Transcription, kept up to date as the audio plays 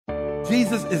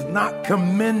Jesus is not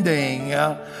commending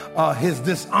his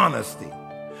dishonesty.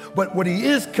 But what he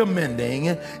is commending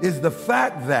is the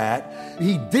fact that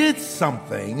he did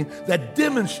something that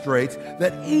demonstrates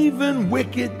that even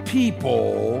wicked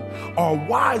people are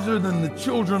wiser than the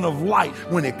children of light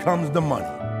when it comes to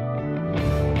money.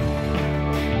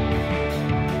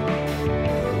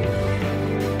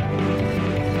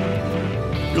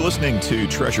 You're listening to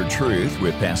Treasured Truth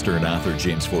with pastor and author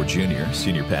James Ford Jr.,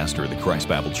 senior pastor of the Christ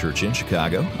Bible Church in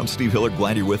Chicago. I'm Steve Hiller.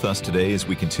 Glad you're with us today as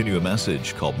we continue a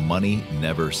message called Money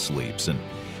Never Sleeps. And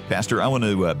Pastor, I want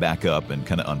to back up and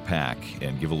kind of unpack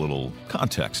and give a little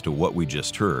context to what we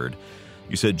just heard.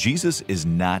 You said Jesus is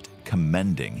not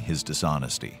commending his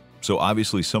dishonesty. So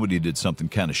obviously somebody did something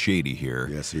kind of shady here.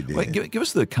 Yes, he did. Wait, give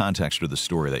us the context of the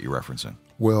story that you're referencing.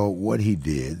 Well, what he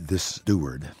did, this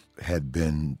steward had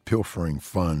been pilfering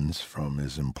funds from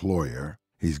his employer.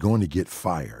 He's going to get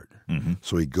fired. Mm-hmm.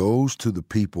 So he goes to the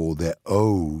people that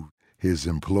owe his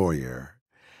employer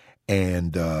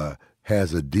and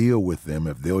has a deal with them.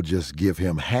 If they'll just give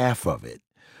him half of it,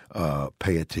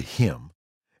 pay it to him.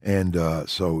 And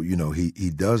so, you know, he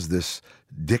does this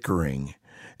dickering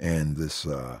and this...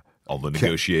 all the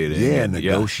negotiating.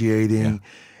 Negotiating.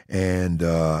 Yeah. And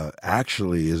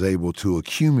actually is able to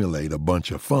accumulate a bunch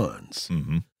of funds.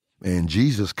 Mm-hmm. And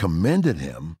Jesus commended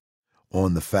him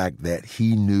on the fact that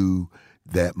he knew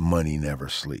that money never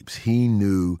sleeps. He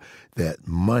knew that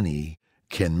money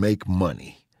can make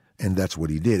money. And that's what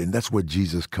he did. And that's what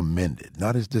Jesus commended,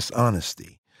 not his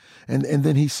dishonesty. And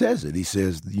then he says it. He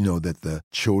says, you know, that the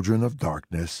children of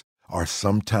darkness are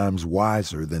sometimes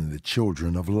wiser than the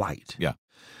children of light. Yeah.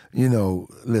 You know,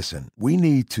 listen, we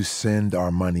need to send our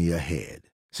money ahead.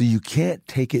 So you can't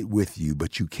take it with you,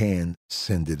 but you can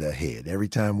send it ahead. Every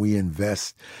time we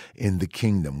invest in the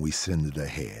kingdom, we send it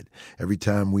ahead. Every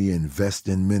time we invest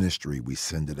in ministry, we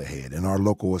send it ahead. In our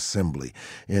local assembly,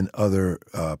 in other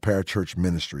parachurch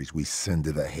ministries, we send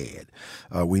it ahead.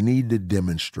 We need to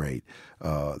demonstrate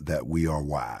that we are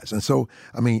wise. And so,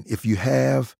 I mean, if you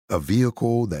have a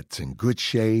vehicle that's in good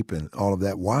shape and all of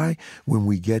that, why, when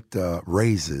we get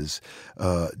raises,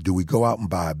 do we go out and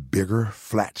buy bigger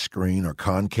flat screen or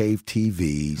concave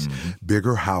TVs,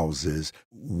 bigger houses?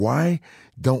 Why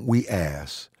don't we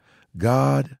ask,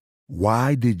 God,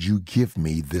 why did you give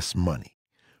me this money?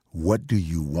 What do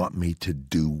you want me to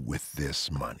do with this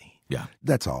money? Yeah.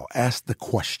 That's all. Ask the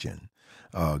question.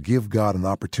 Give God an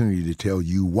opportunity to tell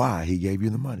you why he gave you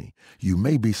the money. You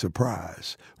may be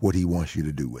surprised what he wants you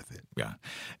to do with it. Yeah.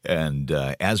 And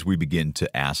as we begin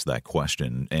to ask that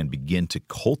question and begin to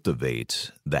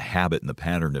cultivate the habit and the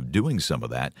pattern of doing some of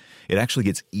that, it actually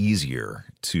gets easier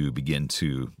to begin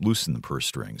to loosen the purse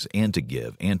strings and to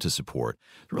give and to support,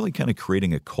 really kind of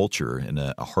creating a culture and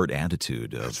a heart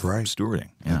attitude of stewarding.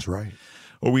 Yeah. That's right.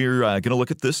 Well, we're going to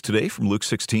look at this today from Luke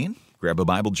 16. Grab a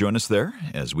Bible, join us there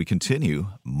as we continue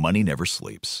Money Never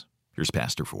Sleeps. Here's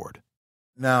Pastor Ford.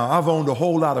 Now, I've owned a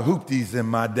whole lot of hoopties in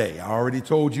my day. I already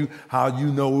told you how you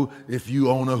know if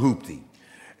you own a hoopty.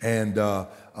 And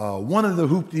one of the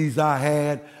hoopties I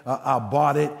had, I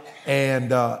bought it,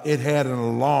 and it had an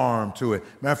alarm to it.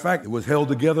 Matter of fact, it was held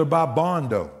together by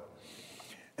Bondo.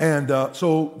 And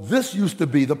so this used to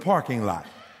be the parking lot.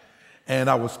 And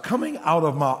I was coming out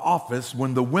of my office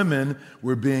when the women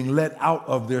were being let out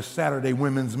of their Saturday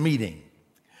women's meeting.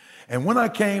 And when I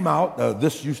came out,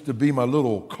 this used to be my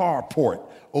little carport,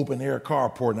 open air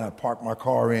carport, and I'd park my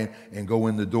car in and go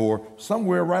in the door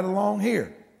somewhere right along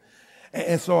here.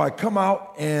 And so I come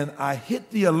out and I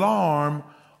hit the alarm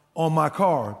on my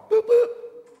car, boop, boop,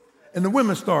 and the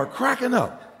women start cracking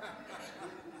up.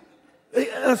 And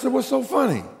I said, what's so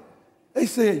funny? They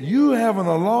said, you have an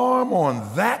alarm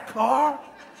on that car?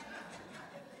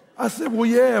 I said, well,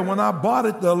 yeah, when I bought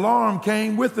it, the alarm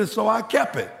came with it, so I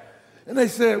kept it. And they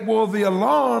said, well, the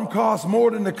alarm costs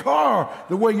more than the car,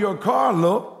 the way your car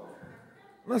looked.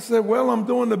 And I said, well, I'm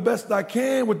doing the best I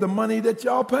can with the money that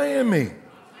y'all paying me.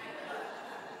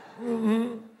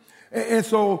 Mm-hmm. And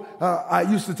so I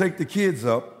used to take the kids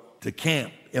up to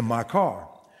camp in my car.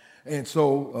 And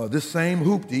so this same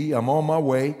hoopty, I'm on my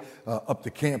way up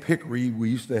to Camp Hickory. We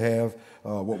used to have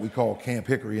what we call Camp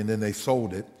Hickory, and then they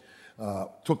sold it.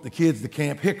 Took the kids to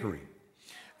Camp Hickory.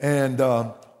 And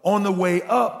on the way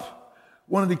up,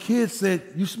 one of the kids said,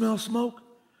 you smell smoke?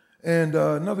 And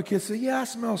another kid said, yeah, I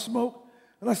smell smoke.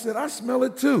 And I said, I smell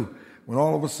it too. When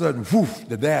all of a sudden, whoosh,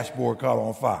 the dashboard caught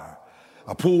on fire.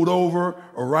 I pulled over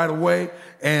right away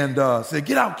and said,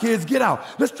 get out, kids, get out.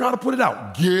 Let's try to put it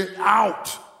out. Get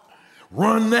out.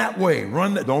 Run that way.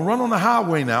 Don't run on the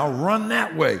highway now. Run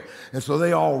that way. And so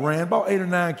they all ran, about 8 or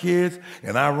 9 kids,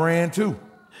 and I ran too.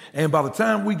 And by the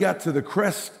time we got to the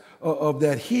crest of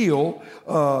that hill,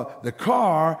 the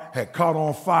car had caught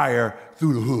on fire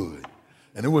through the hood,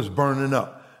 and it was burning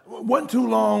up. It wasn't too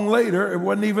long later, it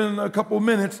wasn't even a couple of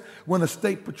minutes, when a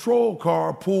state patrol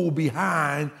car pulled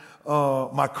behind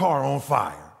my car on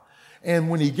fire.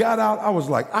 And when he got out, I was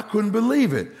like, I couldn't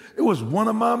believe it. It was one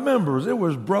of my members. It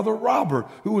was Brother Robert,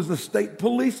 who was a state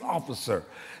police officer.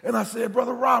 And I said,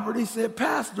 Brother Robert, he said,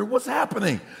 Pastor, what's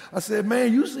happening? I said,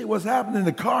 man, you see what's happening?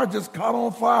 The car just caught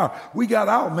on fire. We got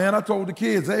out, man. I told the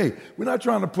kids, hey, we're not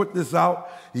trying to put this out.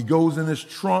 He goes in his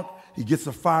trunk. He gets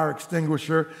a fire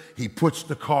extinguisher. He puts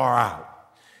the car out.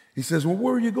 He says, well,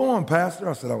 where are you going, Pastor?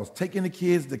 I said, I was taking the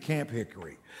kids to Camp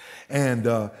Hickory.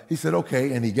 And he said,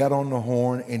 okay. And he got on the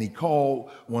horn and he called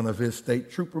one of his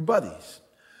state trooper buddies.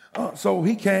 So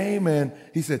he came and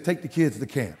he said, take the kids to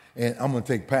camp and I'm going to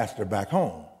take Pastor back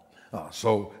home.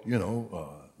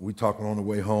 We talking on the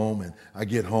way home, and I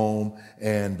get home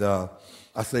and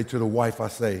I say to the wife, I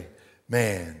say,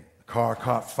 man, the car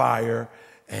caught fire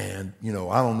and,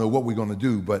 I don't know what we're going to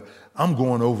do, but I'm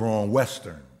going over on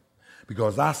Western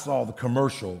because I saw the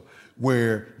commercial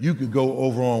where you could go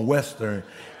over on Western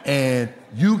and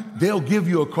they'll give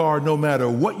you a car no matter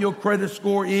what your credit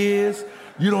score is.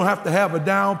 You don't have to have a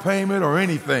down payment or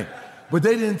anything. But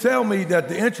they didn't tell me that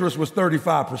the interest was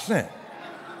 35%.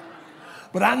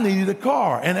 But I needed a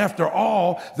car. And after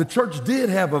all, the church did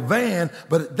have a van,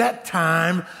 but at that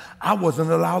time, I wasn't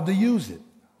allowed to use it.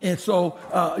 And so,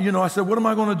 I said, what am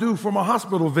I going to do for my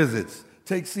hospital visits?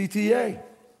 Take CTA.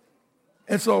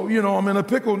 And so, I'm in a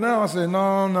pickle now. I said, no,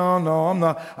 I'm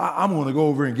not. I'm going to go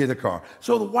over and get a car.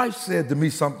 So the wife said to me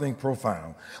something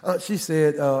profound. She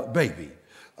said, baby,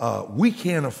 we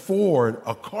can't afford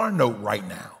a car note right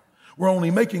now. We're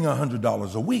only making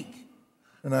 $100 a week.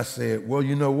 And I said, well,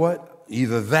 you know what?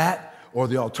 Either that or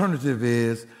the alternative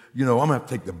is, I'm going to have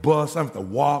to take the bus. I have to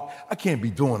walk. I can't be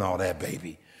doing all that,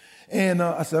 baby. And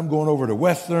I said, I'm going over to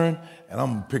Western and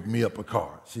I'm going to pick me up a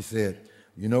car. She said,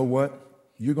 you know what?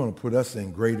 You're going to put us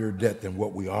in greater debt than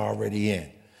what we are already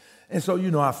in. And so,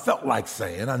 I felt like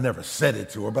saying, I never said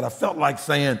it to her, but I felt like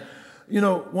saying,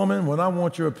 woman, when I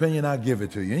want your opinion, I give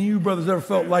it to you. And you brothers ever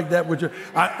felt like that with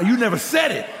you never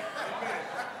said it.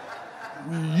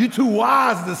 You too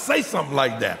wise to say something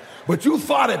like that, but you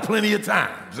thought it plenty of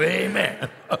times. Amen.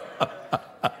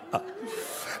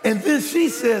 And then she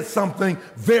said something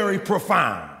very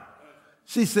profound.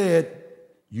 She said,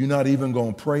 you're not even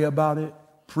going to pray about it,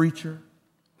 preacher?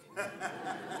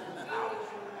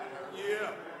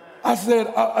 I said,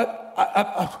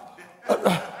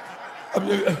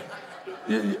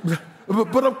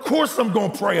 but of course I'm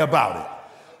going to pray about it.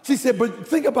 She said, but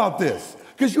think about this.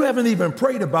 Because you haven't even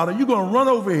prayed about it. You're going to run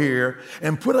over here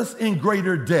and put us in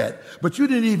greater debt. But you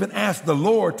didn't even ask the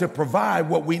Lord to provide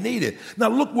what we needed. Now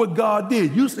look what God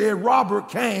did. You said Robert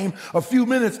came a few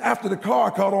minutes after the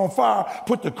car caught on fire,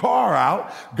 put the car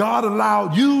out. God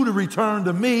allowed you to return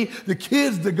to me, the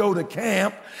kids to go to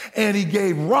camp. And he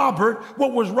gave Robert,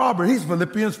 what was Robert? He's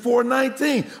Philippians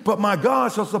 4:19. But my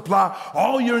God shall supply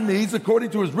all your needs according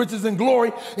to his riches and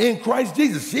glory in Christ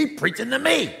Jesus. She preaching to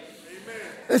me.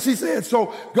 And she said,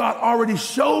 so God already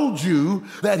showed you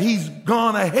that he's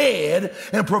gone ahead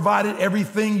and provided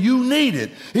everything you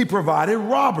needed. He provided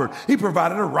Robert. He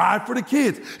provided a ride for the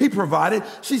kids. He provided,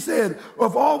 she said,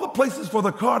 of all the places for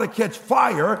the car to catch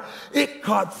fire, it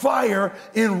caught fire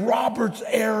in Robert's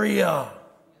area.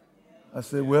 I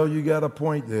said, well, you got a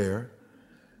point there.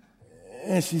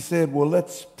 And she said, well,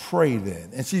 let's pray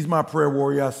then. And she's my prayer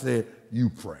warrior. I said, you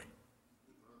pray.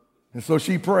 And so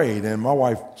she prayed, and my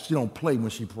wife, she don't play when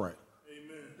she pray.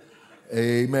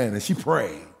 Amen. Amen. And she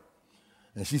prayed.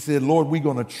 And she said, Lord, we're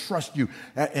going to trust you.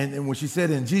 And when she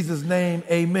said, in Jesus' name,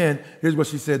 amen, here's what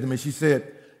she said to me. She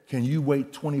said, can you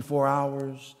wait 24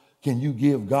 hours? Can you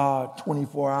give God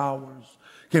 24 hours?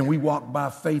 Can we walk by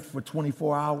faith for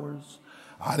 24 hours?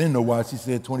 I didn't know why she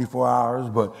said 24 hours,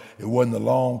 but it wasn't a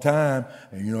long time.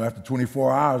 And, after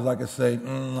 24 hours, I could say,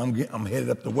 I'm headed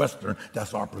up to Western.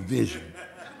 That's our provision.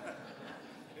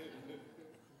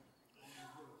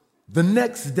 The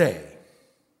next day,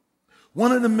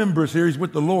 one of the members here, he's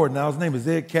with the Lord now, his name is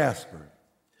Ed Casper.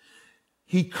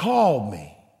 He called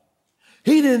me.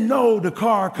 He didn't know the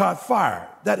car caught fire.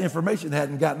 That information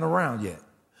hadn't gotten around yet.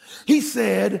 He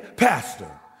said,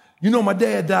 Pastor, my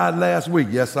dad died last week.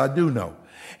 Yes, I do know.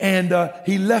 And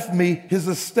he left me his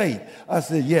estate. I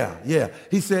said, yeah.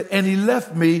 He said, and he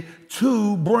left me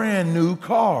 2 brand new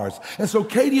cars. And so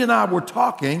Katie and I were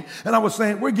talking, and I was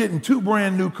saying, we're getting 2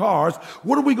 brand new cars.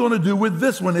 What are we going to do with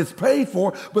this one? It's paid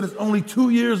for, but it's only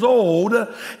 2 years old.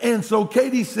 And so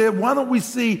Katie said, why don't we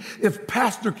see if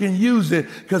Pastor can use it?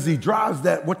 Because he drives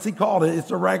that, what's he called it? It's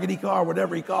a raggedy car,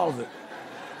 whatever he calls it.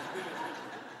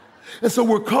 And so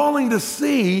we're calling to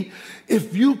see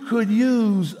if you could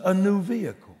use a new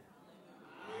vehicle.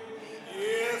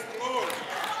 Yes, Lord.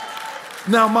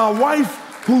 Now, my wife,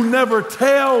 who never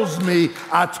tells me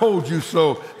I told you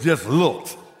so, just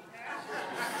looked.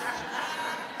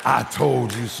 I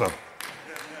told you so.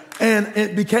 And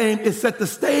it set the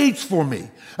stage for me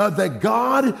that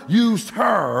God used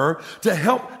her to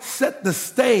help set the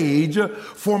stage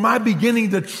for my beginning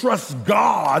to trust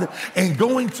God and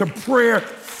going to prayer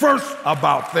first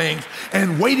about things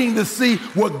and waiting to see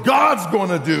what God's going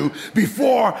to do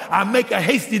before I make a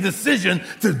hasty decision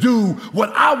to do what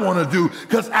I want to do.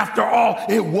 Because after all,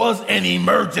 it was an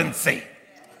emergency.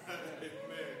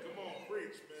 Come on,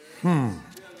 preach, man.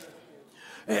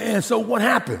 And so what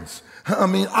happens? I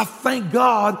mean, I thank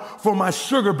God for my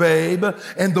sugar babe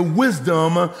and the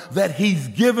wisdom that he's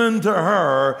given to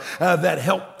her that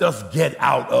helped us get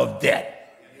out of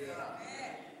debt.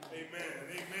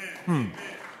 Amen.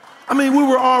 I mean, we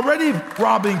were already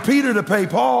robbing Peter to pay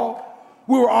Paul.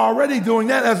 We were already doing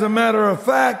that. As a matter of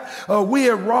fact, we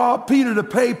had robbed Peter to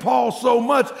pay Paul so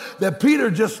much that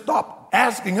Peter just stopped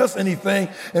asking us anything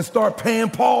and started paying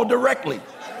Paul directly.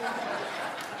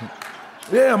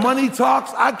 Yeah, money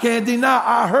talks. I can't deny.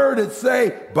 I heard it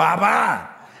say, bye-bye.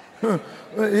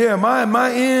 Yeah,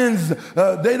 my ends,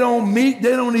 they don't meet.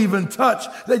 They don't even touch.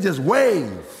 They just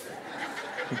wave.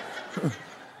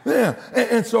 Yeah,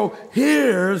 and so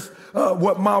here's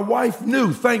what my wife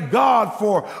knew. Thank God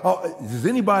for, does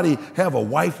anybody have a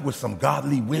wife with some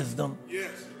godly wisdom? Yes.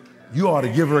 You ought to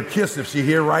give her a kiss if she's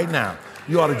here right now.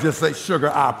 You ought to just say, sugar,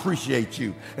 I appreciate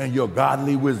you and your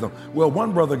godly wisdom. Well,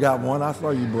 one brother got one. I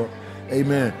saw you, bro.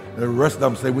 Amen. The rest of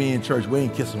them say, we in church. We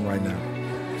ain't kissing right now.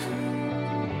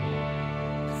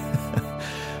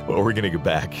 Well, we're going to go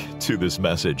back to this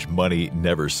message, Money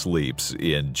Never Sleeps,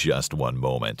 in just one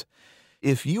moment.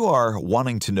 If you are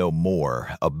wanting to know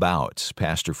more about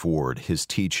Pastor Ford, his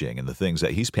teaching, and the things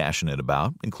that he's passionate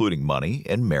about, including money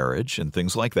and marriage and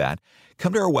things like that,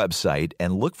 come to our website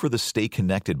and look for the Stay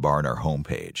Connected bar on our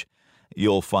homepage.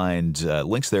 You'll find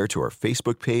links there to our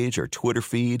Facebook page, our Twitter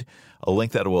feed, a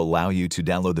link that will allow you to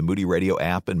download the Moody Radio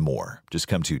app and more. Just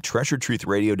come to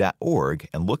treasuretruthradio.org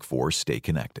and look for Stay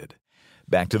Connected.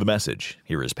 Back to the message.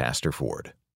 Here is Pastor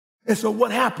Ford. And so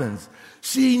what happens?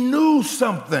 She knew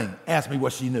something. Ask me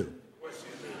what she knew.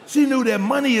 She knew that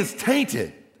money is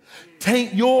tainted.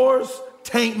 Taint yours,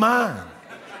 taint mine.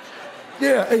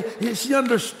 Yeah, she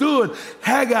understood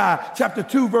Haggai chapter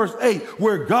 2, verse 8,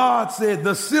 where God said,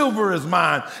 the silver is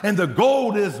mine and the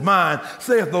gold is mine,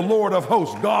 saith the Lord of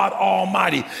hosts, God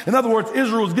Almighty. In other words,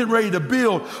 Israel was getting ready to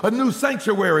build a new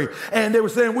sanctuary, and they were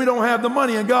saying, we don't have the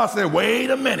money. And God said, wait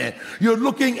a minute. You're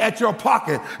looking at your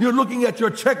pocket. You're looking at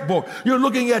your checkbook. You're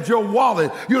looking at your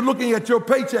wallet. You're looking at your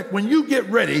paycheck. When you get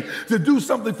ready to do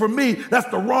something for me,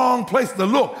 that's the wrong place to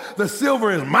look. The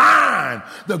silver is mine.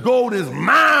 The gold is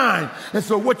mine. And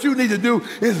so what you need to do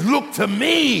is look to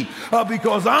me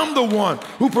because I'm the one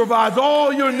who provides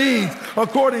all your needs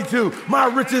according to my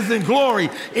riches and glory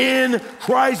in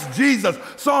Christ Jesus.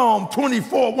 Psalm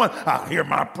 24:1. I hear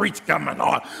my preach coming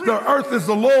on. The earth is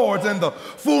the Lord's and the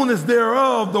fullness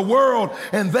thereof, the world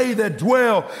and they that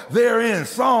dwell therein.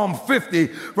 Psalm 50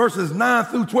 verses 9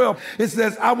 through 12. It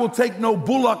says, I will take no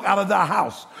bullock out of thy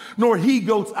house, nor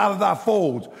he-goats out of thy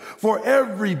folds. For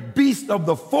every beast of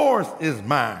the forest is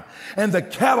mine, and the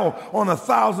cattle on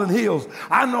 1,000 hills.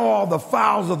 I know all the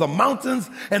fowls of the mountains,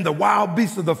 and the wild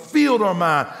beasts of the field are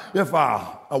mine. If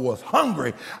I was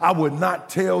hungry, I would not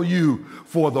tell you,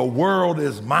 for the world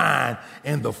is mine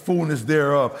and the fullness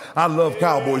thereof. I love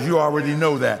cowboys. You already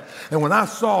know that. And when I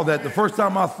saw that, the first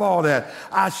time I saw that,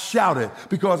 I shouted,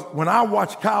 because when I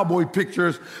watch cowboy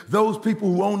pictures, those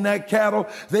people who own that cattle,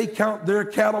 they count their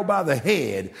cattle by the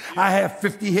head. I have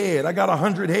 50 head. I got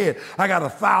 100 head. I got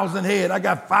 1,000 head. I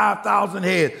got 5,000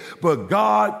 head. But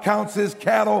God counts his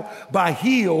cattle by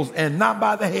heels and not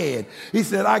by the head. He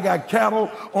said, I got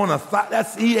cattle on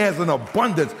he has an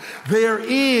abundance. There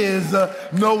is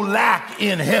no lack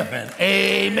in heaven.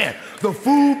 Amen. The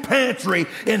food pantry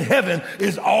in heaven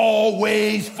is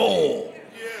always full.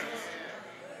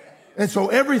 And so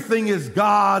everything is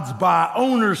God's by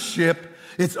ownership.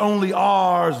 It's only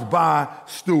ours by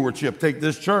stewardship. Take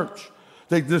this church.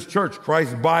 Take this church,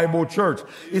 Christ Bible Church.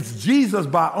 It's Jesus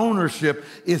by ownership.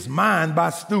 It's mine by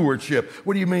stewardship.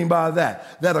 What do you mean by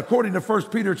that? That according to 1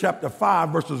 Peter chapter 5,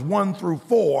 verses 1 through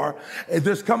 4,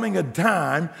 there's coming a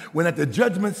time when at the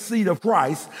judgment seat of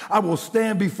Christ, I will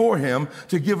stand before him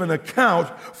to give an account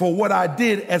for what I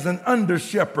did as an under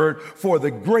shepherd for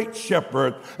the great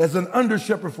shepherd, as an under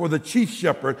shepherd for the chief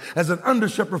shepherd, as an under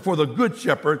shepherd for the good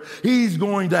shepherd. He's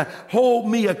going to hold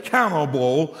me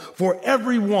accountable for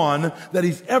everyone that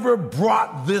he's ever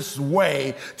brought this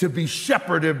way to be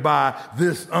shepherded by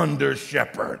this under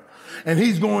shepherd. And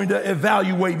he's going to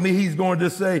evaluate me. He's going to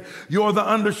say, you're the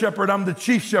under shepherd, I'm the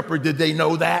chief shepherd. Did they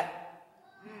know that?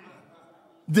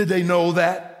 Did they know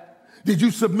that? Did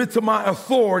you submit to my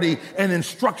authority and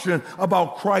instruction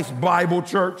about Christ Bible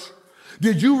Church?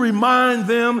 Did you remind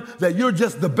them that you're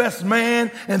just the best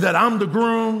man and that I'm the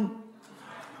groom?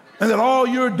 And that all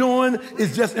you're doing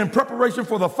is just in preparation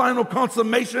for the final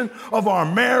consummation of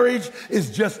our marriage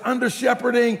is just under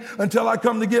shepherding until I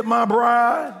come to get my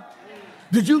bride?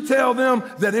 Did you tell them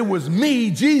that it was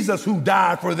me, Jesus, who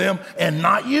died for them and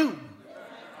not you?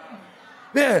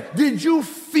 Yeah. Did you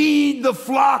feed the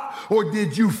flock or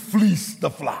did you fleece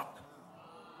the flock?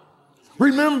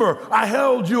 Remember, I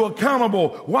held you accountable.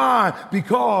 Why?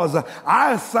 Because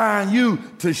I assigned you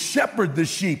to shepherd the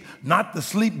sheep, not to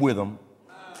sleep with them.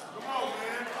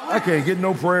 I can't get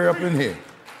no prayer up in here.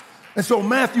 And so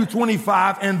Matthew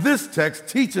 25 and this text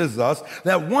teaches us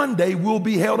that one day we'll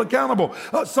be held accountable.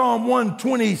 Psalm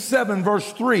 127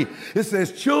 verse 3, it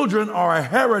says, children are a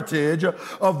heritage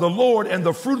of the Lord and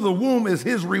the fruit of the womb is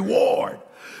his reward.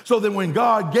 So that when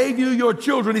God gave you your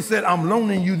children, he said, I'm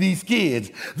loaning you these kids.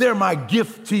 They're my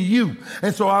gift to you.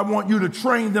 And so I want you to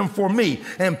train them for me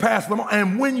and pass them on.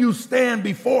 And when you stand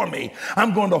before me,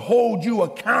 I'm going to hold you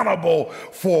accountable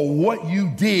for what you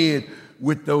did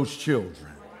with those children.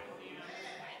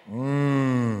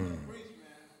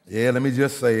 Yeah, let me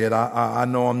just say it. I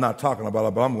know I'm not talking about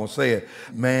it, but I'm going to say it.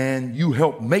 Man, you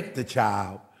helped make the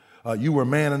child. You were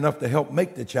man enough to help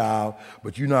make the child,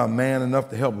 but you're not man enough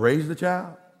to help raise the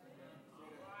child?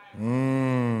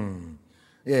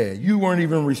 Yeah, you weren't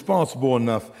even responsible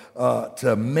enough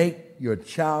to make your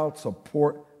child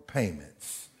support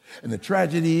payments. And the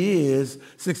tragedy is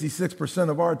 66%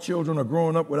 of our children are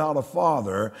growing up without a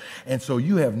father. And so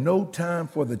you have no time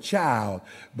for the child,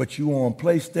 but you on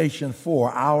PlayStation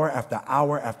 4 hour after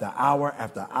hour after hour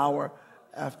after hour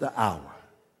after hour.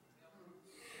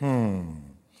 Go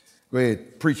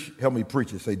ahead, preach, help me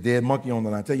preach it. Say, dead monkey on the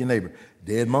line. Tell your neighbor,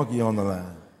 dead monkey on the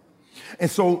line. And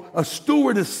so a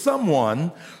steward is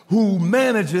someone who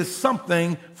manages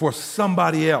something for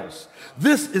somebody else.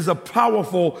 This is a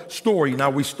powerful story. Now,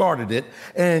 we started it,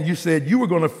 and you said you were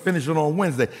going to finish it on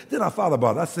Wednesday. Then I thought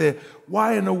about it. I said,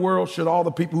 why in the world should all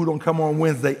the people who don't come on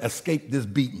Wednesday escape this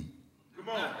beating? Come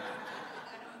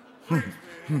on.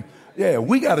 Yeah,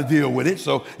 we got to deal with it,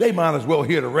 so they might as well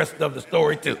hear the rest of the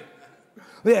story too.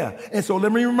 Yeah, and so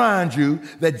let me remind you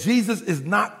that Jesus is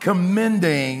not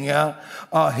commending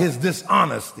his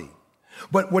dishonesty.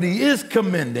 But what he is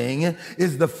commending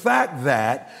is the fact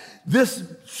that this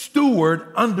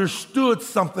steward understood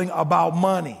something about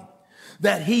money.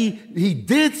 That he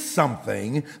did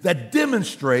something that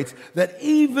demonstrates that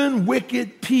even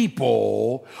wicked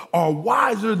people are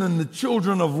wiser than the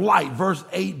children of light, verse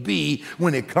 8b,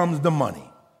 when it comes to money.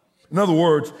 In other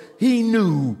words, he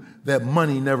knew that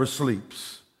money never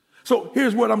sleeps. So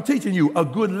here's what I'm teaching you, a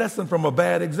good lesson from a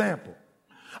bad example.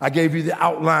 I gave you the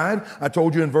outline. I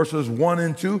told you in verses 1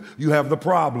 and 2, you have the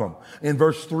problem. In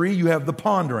verse 3, you have the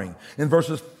pondering. In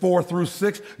verses 4 through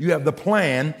 6, you have the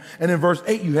plan. And in verse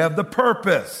 8, you have the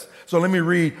purpose. So let me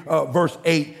read verse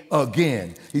 8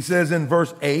 again. He says in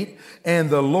verse 8, and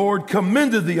the Lord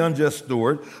commended the unjust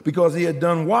steward because he had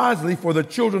done wisely, for the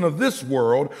children of this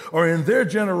world are in their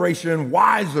generation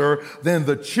wiser than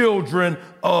the children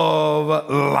of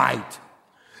light.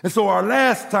 And so our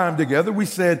last time together, we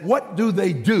said, what do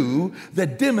they do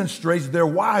that demonstrates they're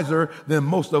wiser than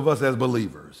most of us as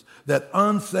believers? That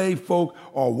unsaved folk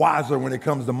are wiser when it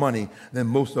comes to money than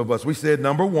most of us. We said,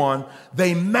 number one,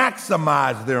 they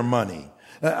maximize their money.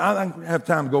 I don't have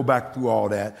time to go back through all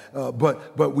that,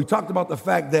 but we talked about the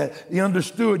fact that he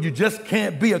understood you just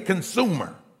can't be a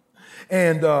consumer.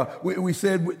 And we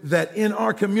said that in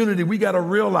our community, we got to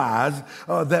realize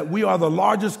that we are the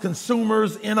largest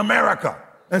consumers in America.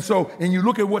 And so, and you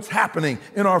look at what's happening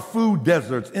in our food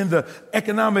deserts, in the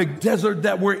economic desert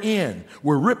that we're in.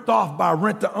 We're ripped off by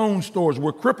rent-to-own stores.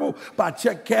 We're crippled by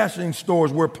check cashing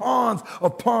stores. We're pawns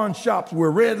of pawn shops.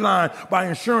 We're redlined by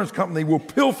insurance company. We're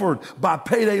pilfered by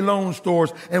payday loan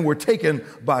stores. And we're taken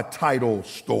by title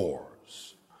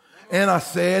stores. And I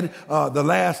said the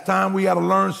last time we got to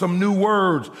learn some new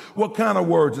words. What kind of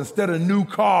words? Instead of new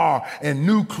car and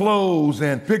new clothes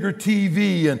and bigger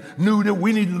TV and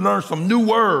we need to learn some new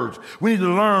words. We need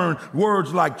to learn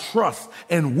words like trust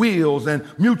and wills and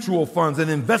mutual funds and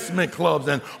investment clubs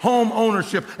and home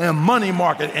ownership and money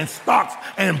market and stocks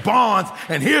and bonds.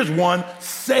 And here's one,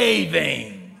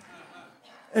 saving.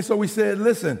 And so we said,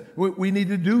 listen, we need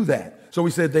to do that. So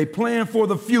we said they plan for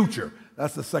the future.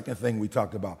 That's the second thing we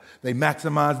talked about. They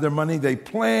maximize their money. They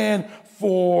plan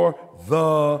for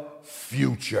the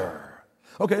future.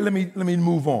 Okay, let me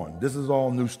move on. This is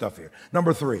all new stuff here.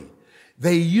 Number 3,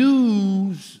 they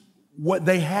use what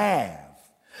they have.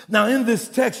 Now, in this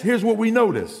text, here's what we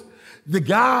notice. The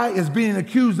guy is being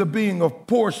accused of being a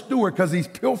poor steward because he's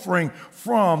pilfering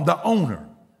from the owner.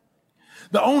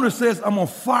 The owner says, I'm going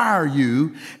to fire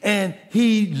you, and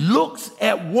he looks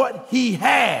at what he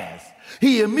has.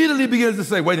 He immediately begins to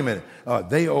say, wait a minute,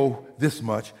 they owe this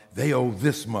much, they owe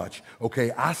this much.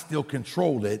 Okay, I still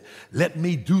control it. Let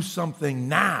me do something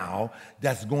now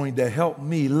that's going to help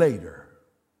me later.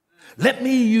 Let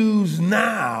me use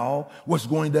now what's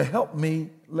going to help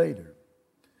me later.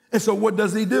 And so what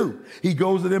does he do? He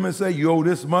goes to them and say, you owe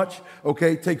this much,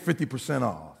 okay, take 50%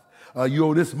 off. You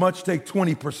owe this much, take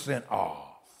 20% off.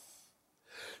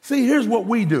 See, here's what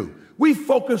we do. We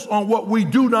focus on what we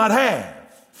do not have,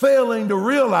 failing to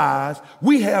realize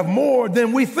we have more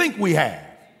than we think we have.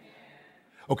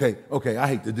 Okay, I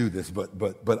hate to do this,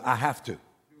 but I have to.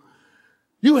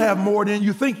 You have more than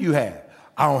you think you have.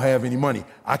 I don't have any money.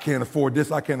 I can't afford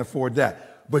this, I can't afford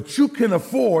that. But you can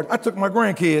afford, I took my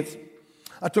grandkids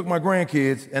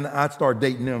and I started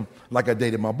dating them like I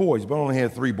dated my boys, but I only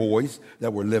had 3 boys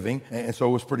that were living, and so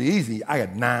it was pretty easy. I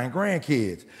had 9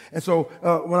 grandkids. And so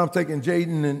when I'm taking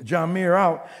Jaden and Jamir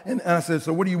out, and I said,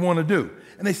 so what do you want to do?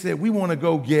 And they said, we want to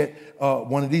go get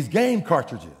one of these game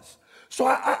cartridges. So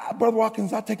I Brother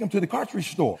Watkins, I take them to the cartridge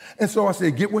store. And so I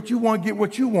said, get what you want, get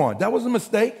what you want. That was a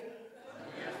mistake.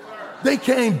 They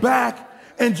came back,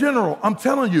 and General, I'm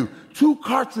telling you, 2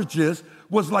 cartridges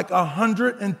was like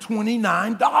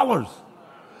 $129.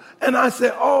 And I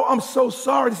said, oh, I'm so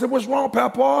sorry. They said, what's wrong,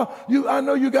 Papa? I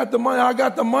know you got the money. I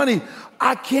got the money.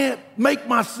 I can't make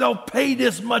myself pay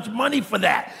this much money for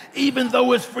that. Even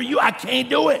though it's for you, I can't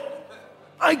do it.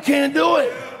 I can't do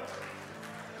it.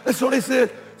 And so they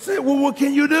said, well, what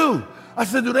can you do? I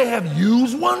said, do they have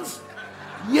used ones?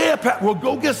 Yeah, Pat, well,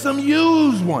 go get some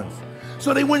used ones.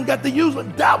 So they went and got the used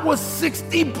one. That was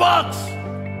 $60.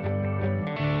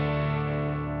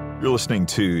 You're listening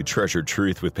to Treasured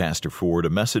Truth with Pastor Ford, a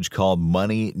message called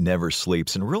Money Never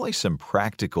Sleeps, and really some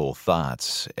practical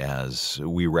thoughts as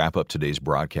we wrap up today's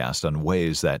broadcast on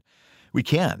ways that we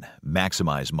can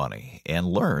maximize money and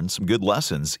learn some good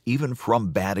lessons, even from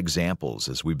bad examples,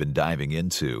 as we've been diving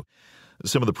into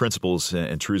some of the principles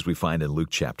and truths we find in Luke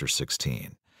chapter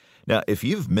 16. Now, if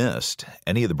you've missed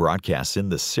any of the broadcasts in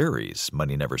this series,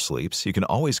 Money Never Sleeps, you can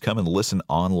always come and listen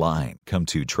online. Come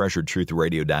to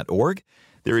treasuredtruthradio.org.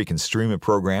 There you can stream a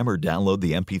program or download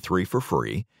the MP3 for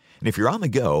free. And if you're on the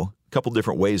go, a couple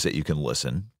different ways that you can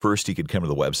listen. First, you could come to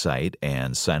the website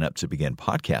and sign up to begin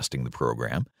podcasting the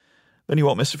program. Then you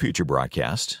won't miss a future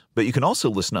broadcast. But you can also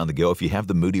listen on the go if you have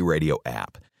the Moody Radio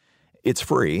app. It's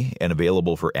free and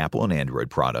available for Apple and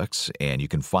Android products, and you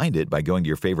can find it by going to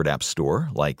your favorite app store,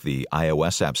 like the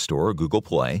iOS App Store or Google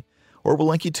Play, or we'll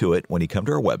link you to it when you come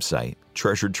to our website,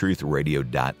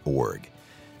 treasuredtruthradio.org.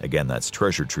 Again, that's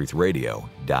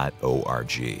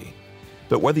treasuredtruthradio.org.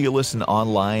 But whether you listen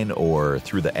online or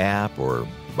through the app or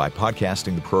by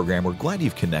podcasting the program, we're glad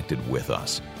you've connected with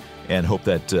us and hope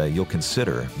that you'll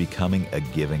consider becoming a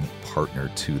giving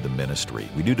partner to the ministry.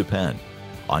 We do depend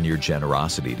on your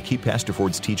generosity to keep Pastor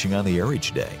Ford's teaching on the air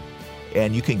each day.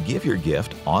 And you can give your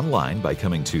gift online by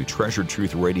coming to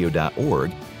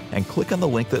treasuredtruthradio.org and click on the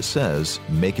link that says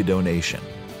Make a Donation.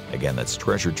 Again, that's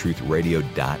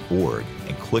treasuredtruthradio.org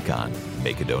and click on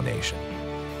Make a Donation.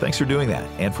 Thanks for doing that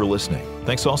and for listening.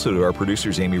 Thanks also to our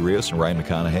producers, Amy Rios and Ryan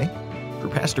McConaughey. For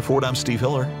Pastor Ford, I'm Steve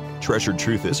Hiller. Treasured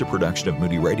Truth is a production of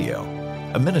Moody Radio,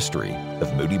 a ministry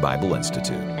of Moody Bible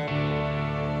Institute.